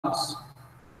The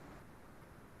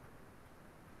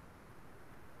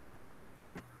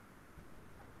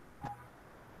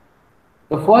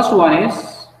first one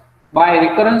is by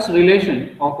recurrence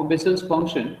relation of a Bessel's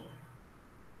function,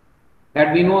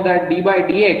 that we know that d by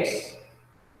dx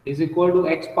is equal to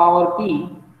x power p,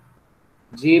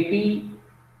 jp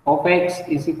of x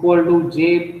is equal to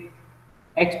j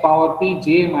x power p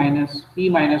j minus p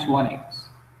minus 1x.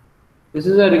 This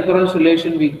is a recurrence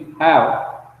relation we have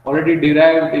already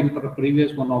derived in the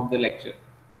previous one of the lecture.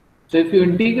 So if you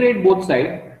integrate both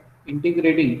sides,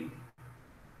 integrating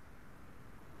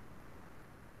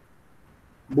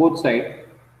both sides,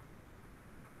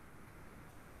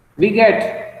 we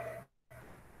get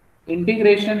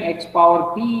integration x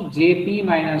power p jp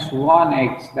minus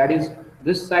 1x, that is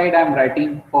this side I am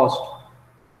writing first,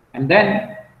 and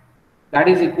then that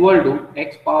is equal to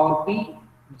x power p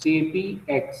jp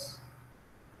x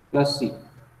plus c.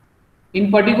 In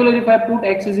particular, if I put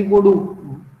x is equal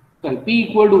to, sorry, p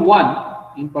equal to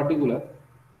 1 in particular,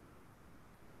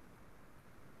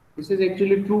 this is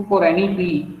actually true for any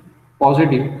p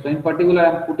positive. So in particular, I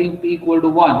am putting p equal to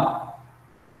 1.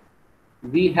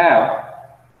 We have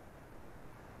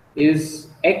is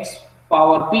x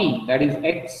power p, that is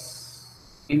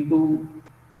x into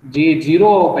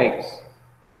j0 of x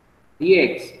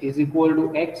dx is equal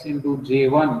to x into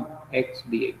j1 x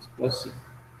dx plus c.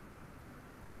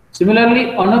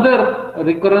 Similarly, another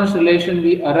recurrence relation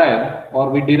we arrive or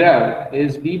we derive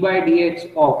is d by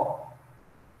dx of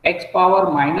x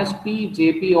power minus p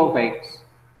jp of x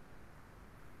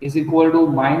is equal to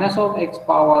minus of x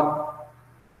power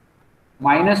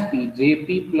minus p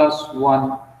jp plus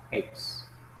 1x.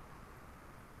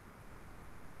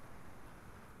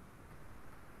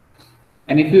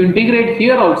 And if you integrate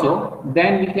here also,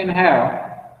 then we can have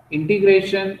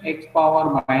integration x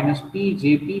power minus p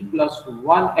jp plus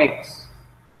 1x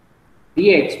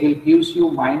dx will gives you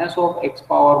minus of x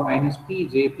power minus p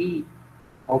jp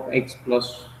of x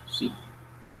plus c.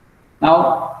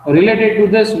 Now related to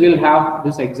this, we'll have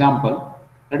this example.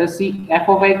 Let us see f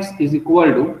of x is equal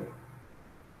to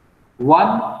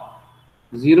 1,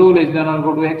 0 less than or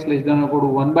equal to x less than or equal to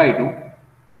 1 by 2.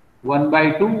 1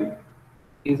 by 2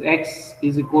 is x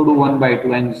is equal to 1 by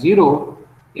 2, and 0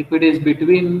 if it is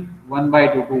between 1 by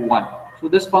 2 to 1. So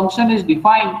this function is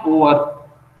defined over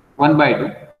 1 by 2.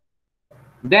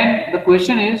 Then the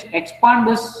question is, expand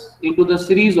this into the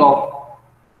series of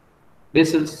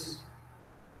Bessel's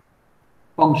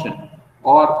function,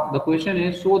 or the question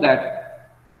is so that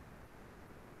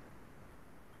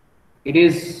it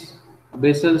is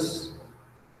Bessel's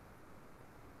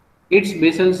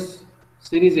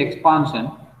series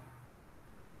expansion.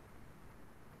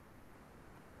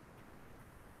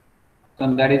 So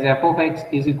that is f of x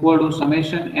is equal to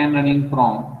summation n running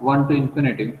from 1 to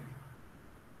infinity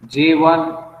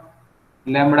j1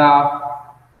 lambda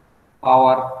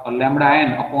power lambda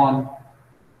n upon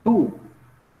 2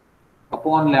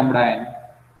 upon lambda n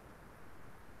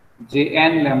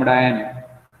jn lambda n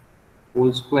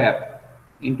whole square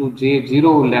into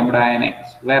j0 lambda n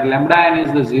x, where lambda n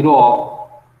is the 0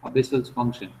 of Bessel's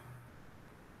function.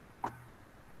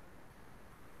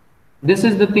 This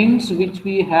is the things which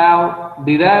we have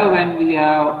derived when we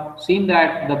have seen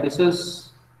that the Bessel's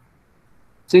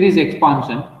series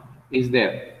expansion is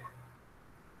there.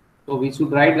 So we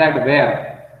should write that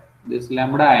where this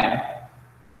lambda n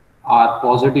are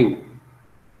positive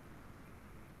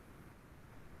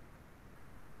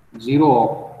 0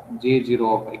 of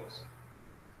j0 of x.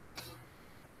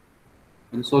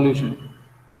 In solution,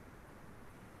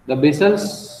 the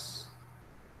Bessel's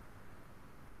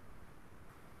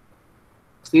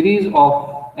series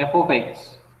of f of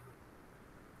x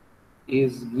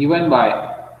is given by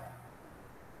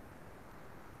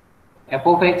f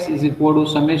of x is equal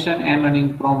to summation n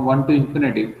running from 1 to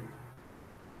infinity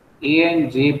a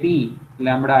n jp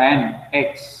lambda n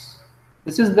x.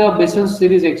 This is the Bessel's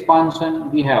series expansion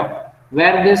we have,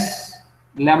 where this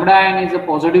lambda n is the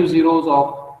positive zeros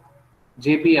of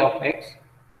jp of x,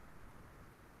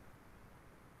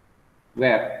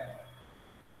 where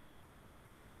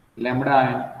lambda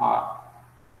n are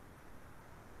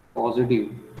positive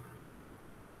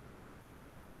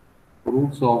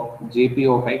roots of jp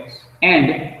of x,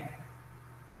 and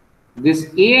this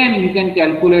a n you can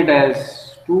calculate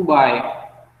as 2 by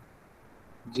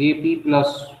jp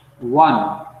plus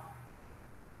 1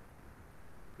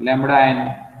 lambda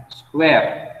n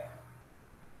square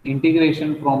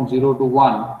integration from 0 to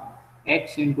 1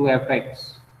 x into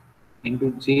fx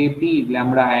into jp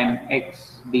lambda n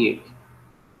x dx.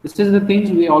 This is the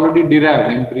things we already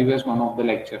derived in previous one of the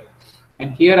lecture,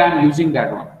 and here I am using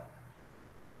that one.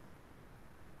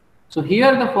 So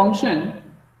here the function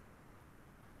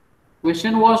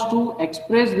Question was to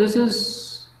express this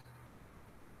is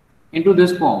into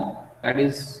this form, that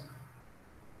is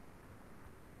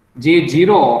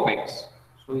J0 of x.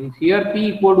 So here p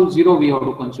equal to 0 we have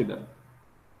to consider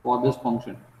for this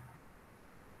function.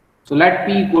 So let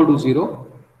p equal to 0.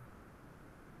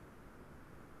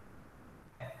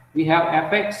 We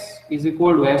have fx is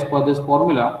equal to, as per this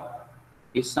formula,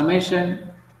 is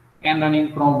summation n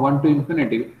running from 1 to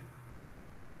infinity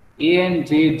an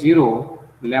j0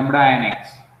 lambda n x,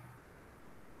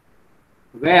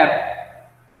 where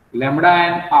lambda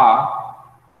n are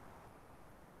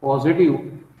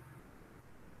positive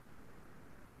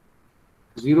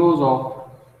zeros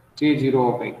of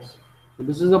j0 of x. So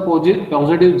this is the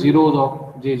positive zeros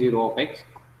of j0 of x,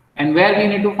 and where we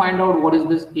need to find out what is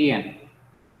this an.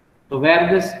 So where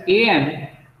this an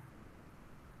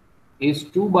is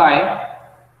 2 by,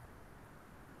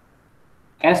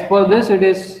 as per this it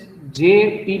is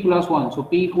j p plus 1. So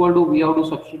p equal to, we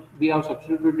have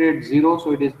substituted 0,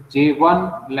 so it is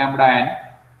j1 lambda n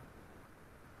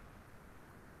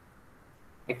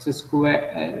x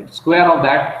square, square of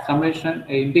that summation,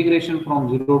 integration from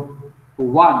 0 to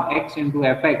 1 x into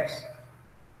fx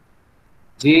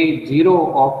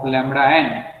j0 of lambda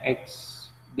n x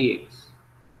dx.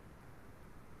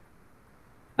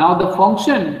 Now the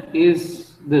function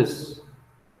is this.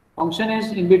 Function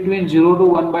is in between 0 to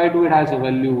 1 by 2, it has a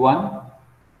value 1.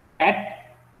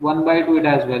 At 1 by 2 it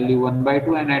has value 1 by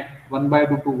 2, and at 1 by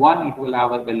 2 to 1 it will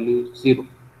have a value 0.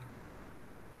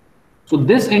 So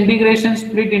this integration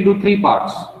split into 3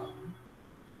 parts.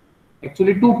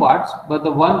 Actually 2 parts, but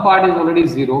the one part is already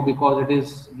 0 because it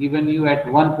is given you at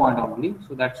one point only.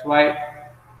 So that's why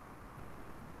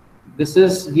this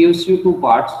is gives you 2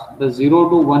 parts, the 0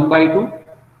 to 1 by 2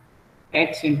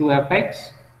 x into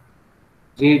fx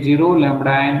j0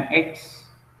 lambda n x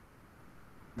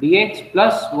dx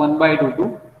plus 1 by 2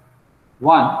 to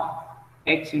 1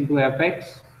 x into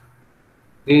fx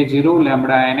j0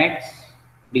 lambda n x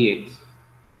dx.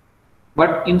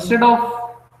 But instead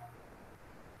of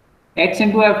x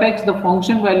into fx, the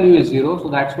function value is 0, so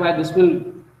that's why this will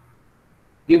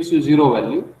gives you 0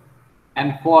 value,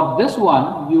 and for this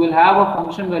one you will have a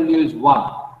function value is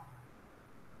 1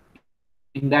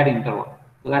 in that interval.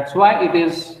 So that's why it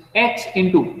is x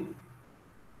into,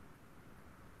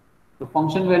 the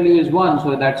function value is 1,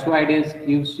 so that's why it is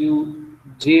gives you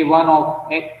j1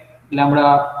 of x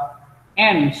lambda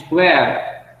n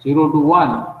square 0 to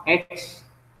 1 x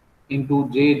into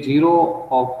j0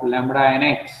 of lambda n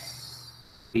x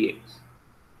dx,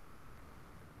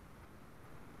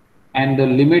 and the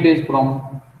limit is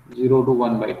from 0 to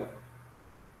 1 by 2.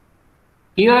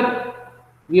 Here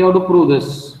we have to prove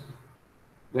this,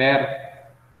 where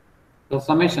the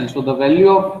summation, so the value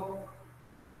of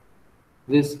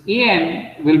this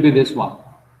an will be this one.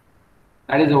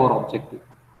 That is our objective.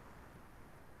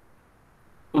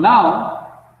 So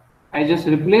now I just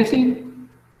replacing,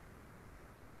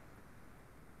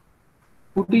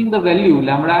 putting the value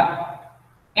lambda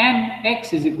n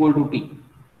x is equal to t.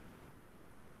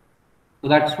 So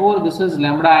that's for this is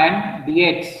lambda n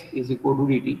dx is equal to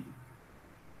dt.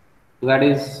 So that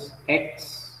is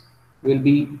x will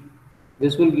be,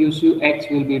 this will gives you x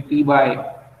will be t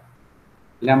by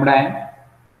lambda n.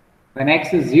 When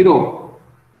x is 0,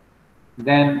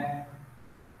 then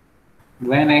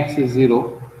when x is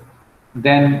 0,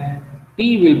 then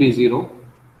t will be 0,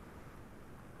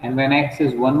 and when x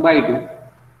is 1 by 2,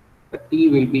 the t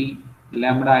will be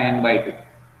lambda n by 2.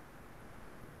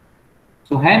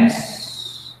 So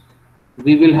hence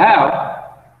we will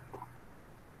have,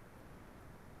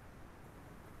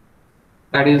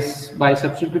 that is by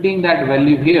substituting that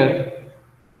value here,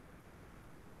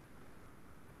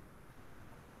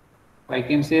 I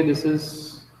can say this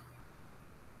is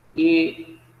a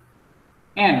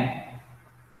n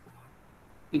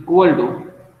equal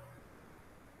to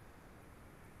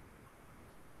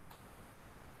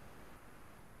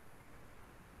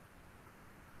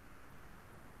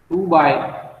two by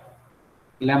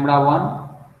lambda 1,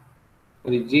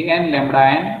 sorry, jn lambda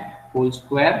n whole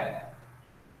square,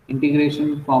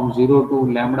 integration from 0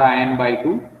 to lambda n by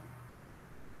 2,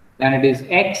 then it is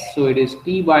x, so it is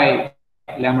t by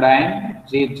lambda n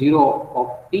j0 of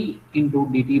t into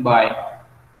dt by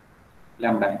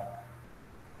lambda n.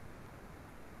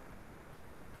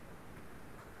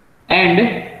 And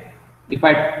if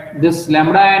this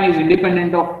lambda n is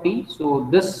independent of t, so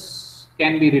this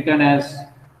can be written as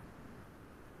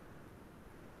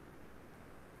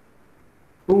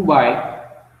 2 by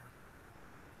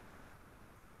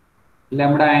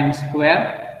lambda n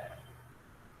square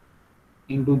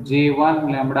into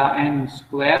j1 lambda n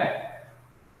square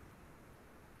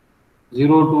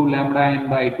 0 to lambda n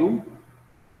by 2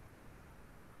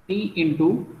 t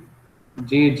into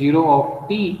j0 of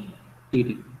t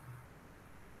dt.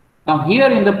 Now here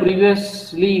in the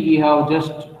previously we have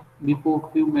just before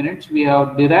few minutes we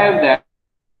have derived that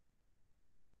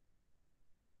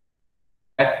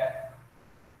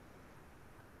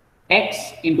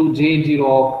x into j0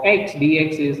 of x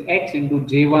dx is x into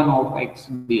j1 of x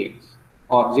dx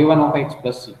or j1 of x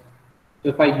plus c. So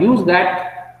if I use that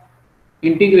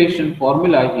integration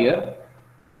formula here,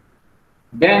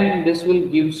 then this will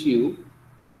gives you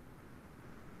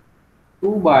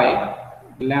 2 by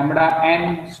lambda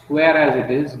n square as it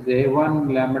is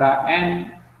j1 lambda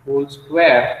n whole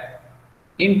square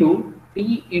into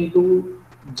t into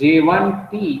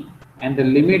j1 t, and the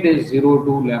limit is 0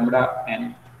 to lambda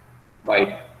n by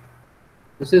 2.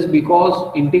 This is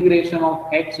because integration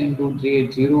of x into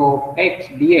j0 of x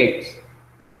dx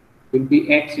will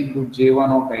be x into j1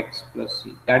 of x plus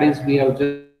c. That is, we have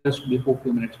just before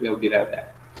few minutes we have derived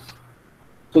that.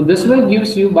 So this will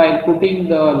gives you, by putting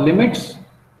the limits,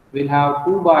 we'll have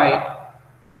 2 by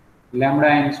lambda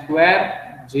n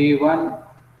square j1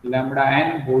 lambda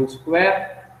n whole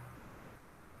square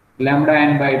lambda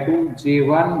n by 2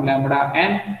 j1 lambda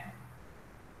n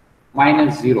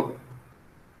minus 0.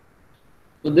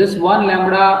 So this 1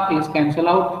 lambda is cancelled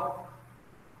out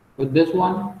with this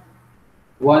one.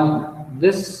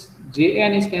 This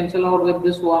jn is cancelled out with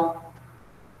this one.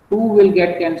 2 will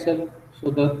get cancelled.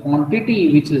 So the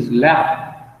quantity which is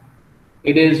left,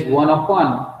 it is 1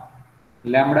 upon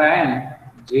lambda n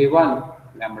j1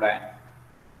 lambda n.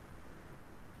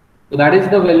 So that is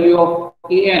the value of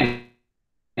an.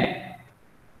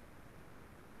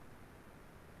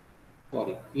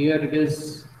 Sorry, here it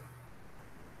is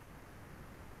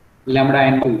lambda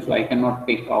n2, so I cannot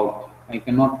take out, I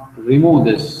cannot remove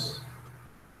this.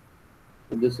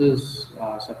 So this is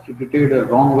substituted a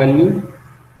wrong value.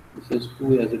 This is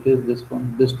 2 as it is, this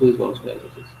 2 is also as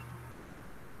it is.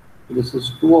 So this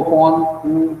is 2 upon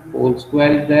 2 whole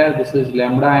square is there, this is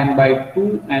lambda n by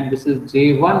 2, and this is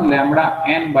j1 lambda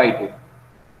n by 2.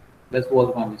 That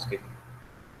was my mistake.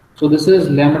 So this is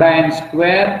lambda n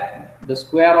square, the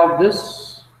square of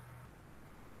this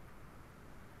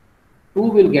 2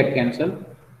 will get cancelled,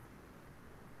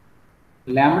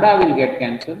 lambda will get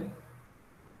cancelled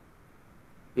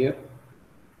here.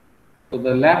 So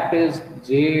the left is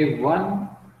j1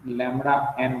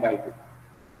 lambda n by 2.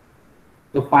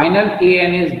 The final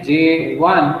an is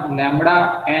j1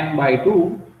 lambda n by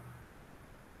 2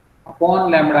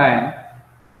 upon lambda n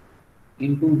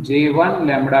into j1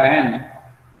 lambda n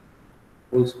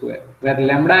whole square, where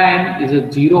lambda n is a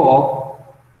 0 of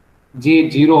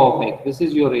j0 of x. This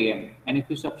is your an, and if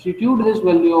you substitute this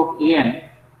value of an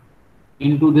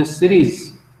into this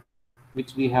series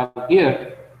which we have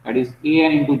here, that is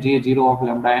an into j0 of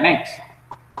lambda n x,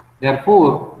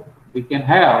 therefore we can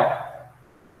have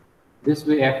this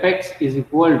way fx is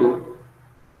equal to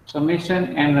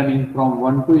summation n running from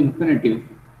 1 to infinity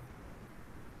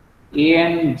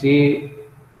an j0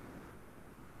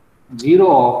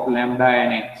 of lambda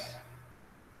n x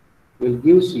will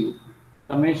gives you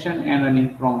summation n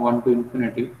running from 1 to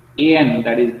infinity an,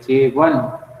 that is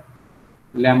j1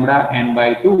 lambda n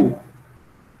by 2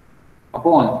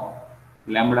 upon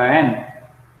lambda n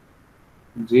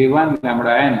j1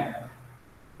 lambda n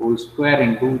whole square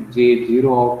into j0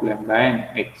 of lambda n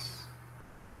x.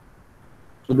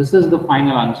 So this is the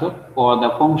final answer for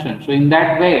the function. So in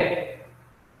that way,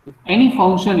 if any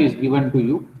function is given to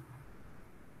you,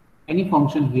 any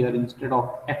function here instead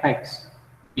of fx,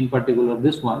 in particular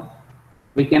this one,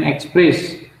 we can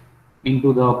express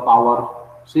into the power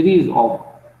series of.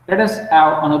 Let us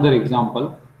have another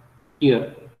example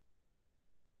here.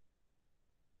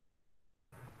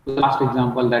 The last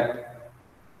example that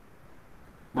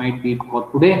might be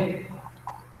for today.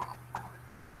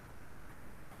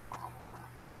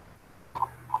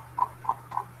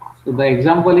 So the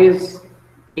example is,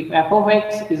 if f of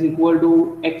x is equal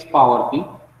to x power p,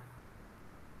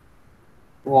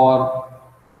 for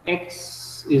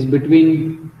x is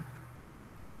between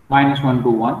 -1 to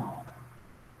 1,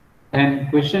 then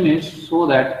question is so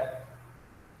that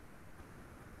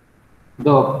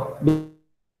the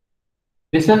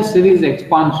Bessel series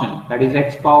expansion, that is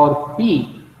x power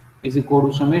p, is equal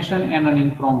to summation n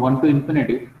running from 1 to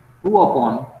infinity 2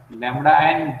 upon lambda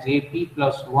n jp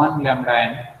plus 1 lambda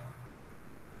n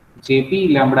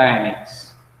jp lambda n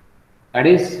x. That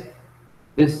is,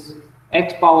 this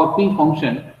x power p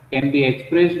function can be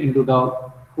expressed into the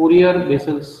Fourier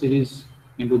Bessel series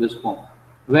into this form,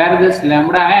 where this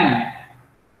lambda n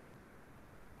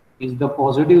is the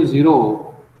positive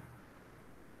 0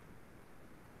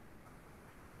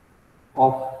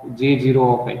 of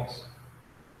J0 of x.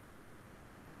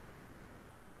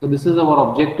 So this is our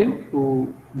objective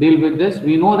to deal with this.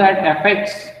 We know that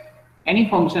fx, any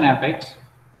function fx,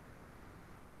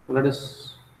 so let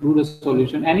us do the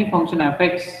solution. Any function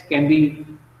fx can be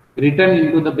written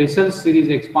into the Bessel series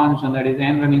expansion, that is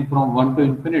n running from 1 to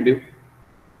infinitive,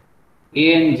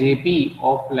 a n jp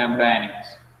of lambda n x,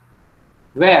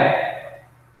 where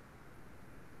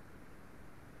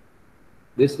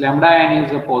this lambda n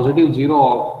is a positive 0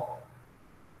 of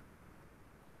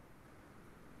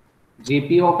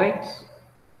jp of x,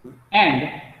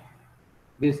 and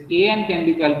this an can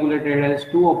be calculated as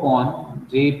 2 upon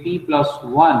jp plus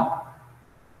 1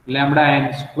 lambda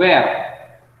n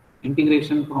square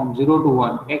integration from 0 to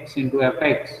 1 x into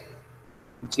fx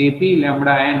jp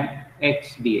lambda n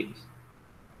x dx.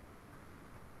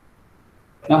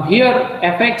 Now here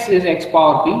fx is x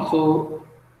power p, so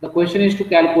the question is to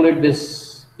calculate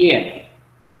this an.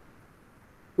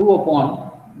 2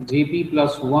 upon jp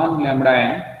plus 1 lambda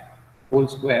n whole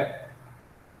square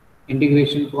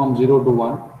integration from 0 to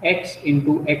 1 x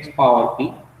into x power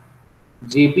p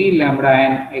jp lambda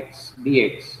n x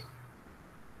dx.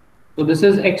 So this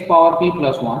is x power p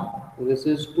plus 1. So this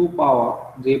is 2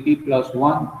 power jp plus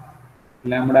 1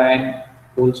 lambda n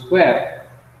whole square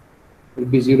will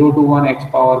be 0 to 1 x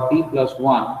power p plus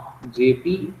 1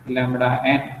 jp lambda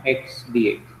n x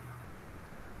dx.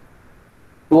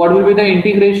 So what will be the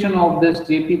integration of this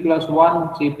jp plus 1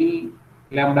 jp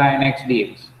lambda n x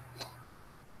dx?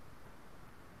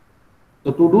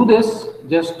 So to do this,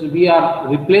 just we are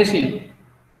replacing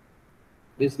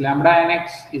this lambda n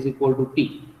x is equal to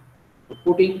t. So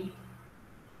putting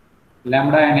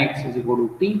lambda n x is equal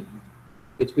to t,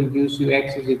 which will give you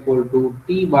x is equal to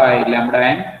t by lambda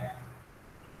n.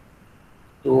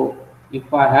 So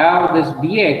if I have this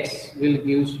dx will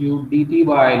gives you dt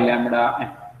by lambda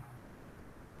n.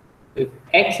 If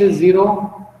x is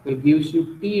 0 will gives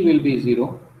you t will be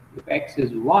 0. If x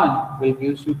is 1 will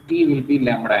gives you t will be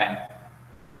lambda n.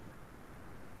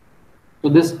 So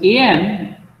this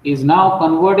an is now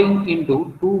converting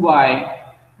into 2 by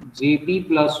jp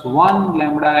plus 1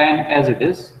 lambda n as it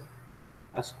is,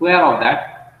 a square of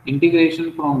that,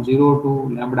 integration from 0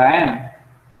 to lambda n,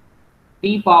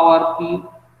 t power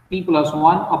p plus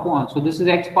 1 upon, so this is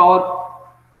x power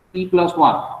p plus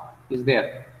 1 is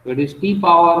there. So it is t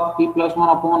power p plus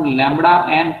 1 upon lambda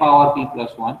n power p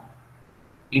plus 1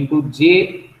 into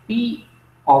jp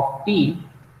of t,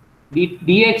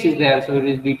 dx is there, so it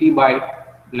is dt by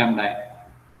lambda n.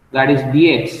 That is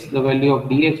dx, the value of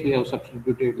dx we have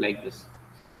substituted like this.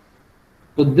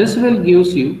 So this will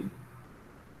gives you,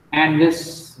 and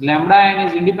this lambda n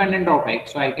is independent of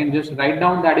x, so I can just write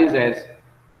down that is as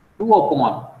 2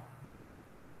 upon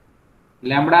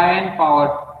lambda n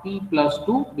power p plus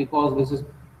 2, because this is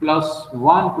plus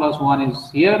 1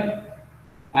 is here,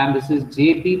 and this is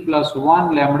jp plus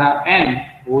 1 lambda n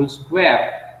whole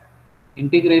square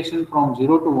integration from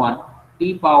 0 to 1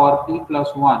 t power p plus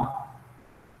 1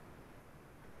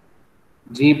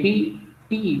 jp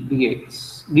t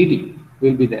dx dt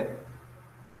will be there.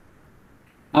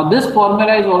 Now this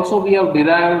formula is also we have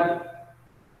derived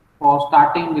for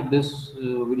starting with this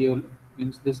video,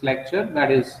 means this lecture,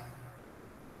 that is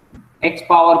x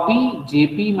power p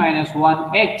jp minus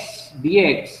 1 x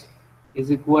dx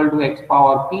is equal to x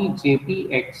power p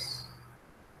jp x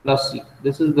plus c.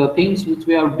 This is the things which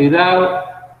we have derived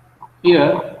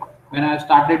here when I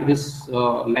started this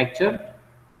lecture,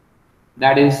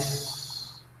 that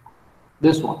is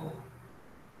this one,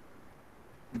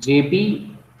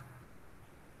 jp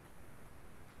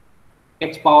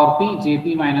x power p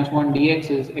jp minus 1 dx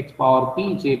is x power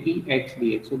p jp x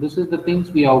dx. So this is the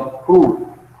things we have proved.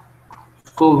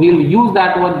 So we'll use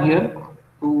that one here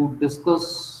to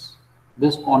discuss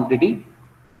this quantity,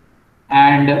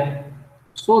 and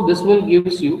so this will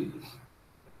gives you,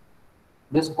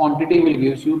 this quantity will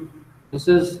gives you, this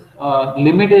is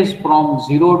limit is from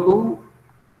 0 to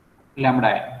lambda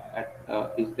n,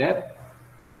 that is there.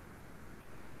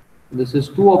 This is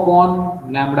 2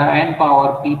 upon lambda n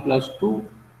power p plus 2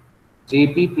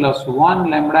 jp plus 1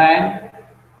 lambda n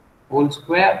whole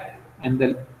square, and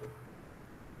the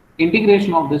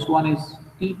integration of this one is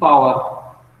t power,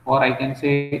 or I can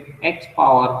say x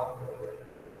power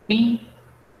p,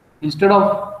 instead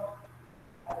of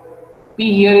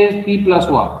p here is p plus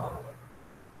 1.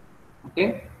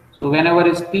 Okay, so whenever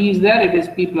is p is there, it is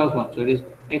p plus 1. So it is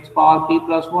x power p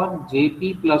plus 1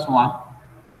 jp plus 1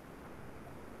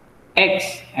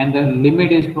 x, and the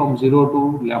limit is from 0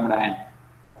 to lambda n.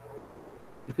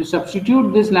 If you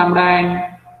substitute this lambda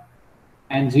n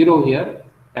and 0 here,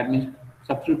 that means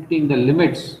substituting the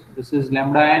limits, this is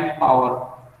lambda n power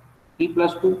p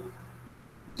plus 2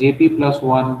 jp plus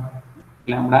 1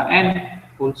 lambda n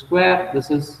whole square. This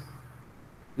is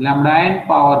lambda n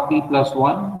power p plus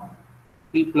 1,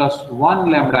 p plus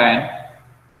 1 lambda n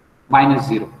minus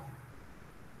 0.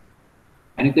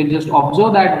 And you can just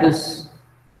observe that this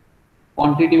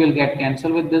quantity will get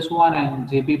cancelled with this one, and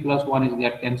jp plus 1 is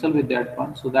get cancelled with that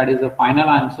one. So that is the final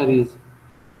answer is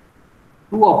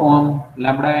 2 upon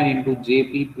lambda n into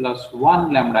jp plus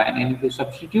 1 lambda n. And if you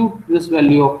substitute this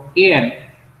value of an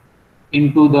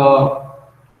into the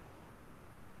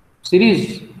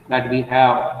series that we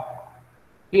have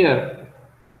here,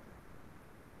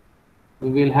 we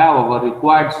will have our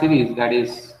required series, that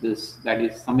is this, that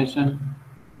is summation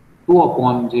 2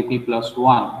 upon jp plus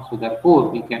 1. So therefore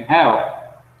we can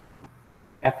have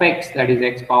fx, that is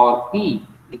x power p,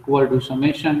 equal to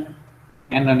summation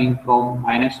n running from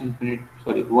minus infinity,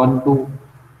 1 to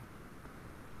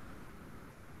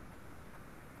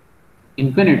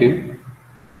infinity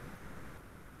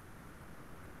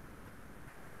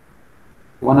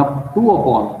 1 up 2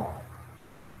 upon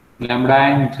lambda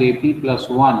n jp plus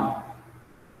 1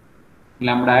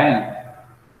 lambda n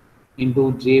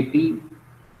into jp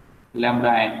lambda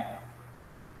n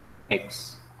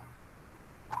x.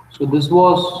 So this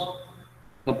was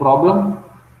the problem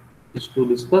is to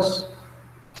discuss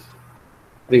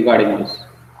regarding this.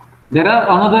 There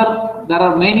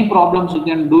are many problems you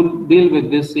can deal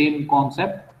with this same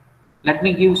concept. Let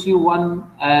me give you one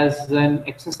as an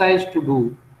exercise to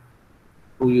do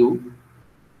to you,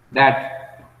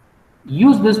 that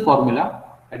use this formula.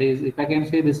 That is, if I can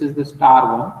say this is the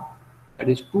star one, that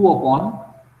is 2 upon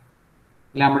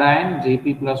lambda n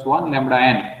jp plus 1 lambda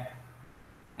n,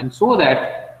 and so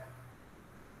that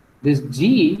this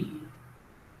g,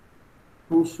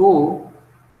 to show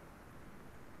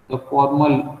the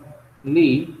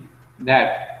formally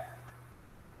that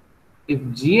if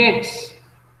gx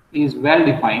is well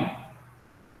defined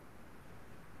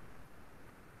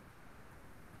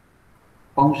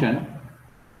function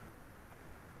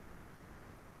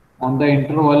on the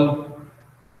interval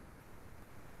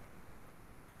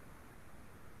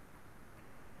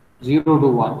 0 to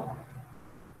 1,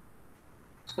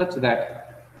 such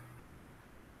that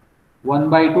 1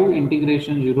 by 2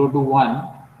 integration 0 to 1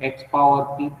 x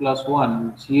power p plus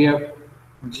 1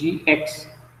 gx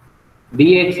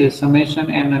dx is summation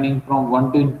n running from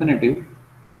 1 to infinity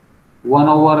 1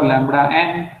 over lambda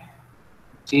n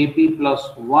jp plus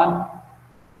 1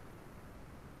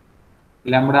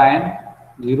 lambda n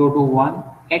 0 to 1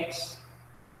 x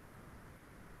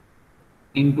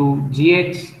into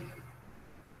gx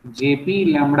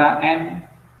jp lambda n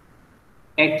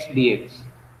x dx.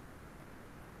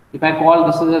 If I call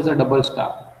this as a double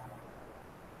star,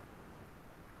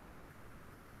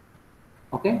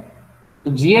 okay,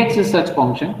 so gx is such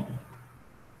function.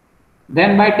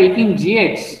 Then by taking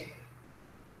gx,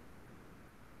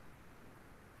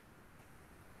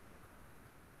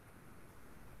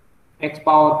 x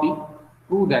power p,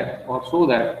 prove that or show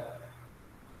that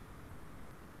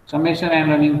summation n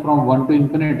running from 1 to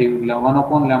infinity 1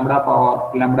 upon lambda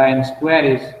power lambda n square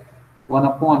is 1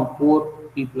 upon 4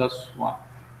 p plus 1.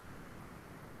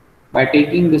 By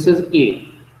taking, this is A,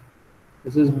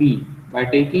 this is B, by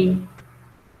taking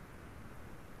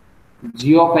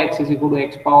g of x is equal to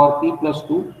x power p plus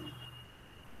 2,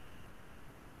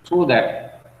 so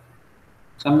that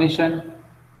summation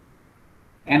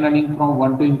n running from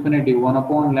 1 to infinity 1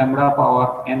 upon lambda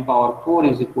power n power 4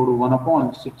 is equal to 1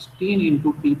 upon 16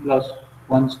 into p plus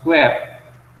 1 square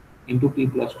into p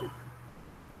plus 2.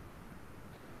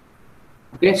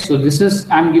 Okay, so this is,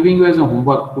 I am giving you as a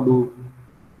homework to do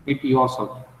it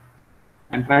yourself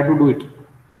and try to do it.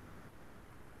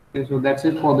 Okay, so that's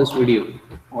it for this video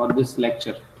or this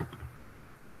lecture. If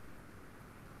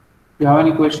you have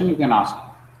any question, you can ask.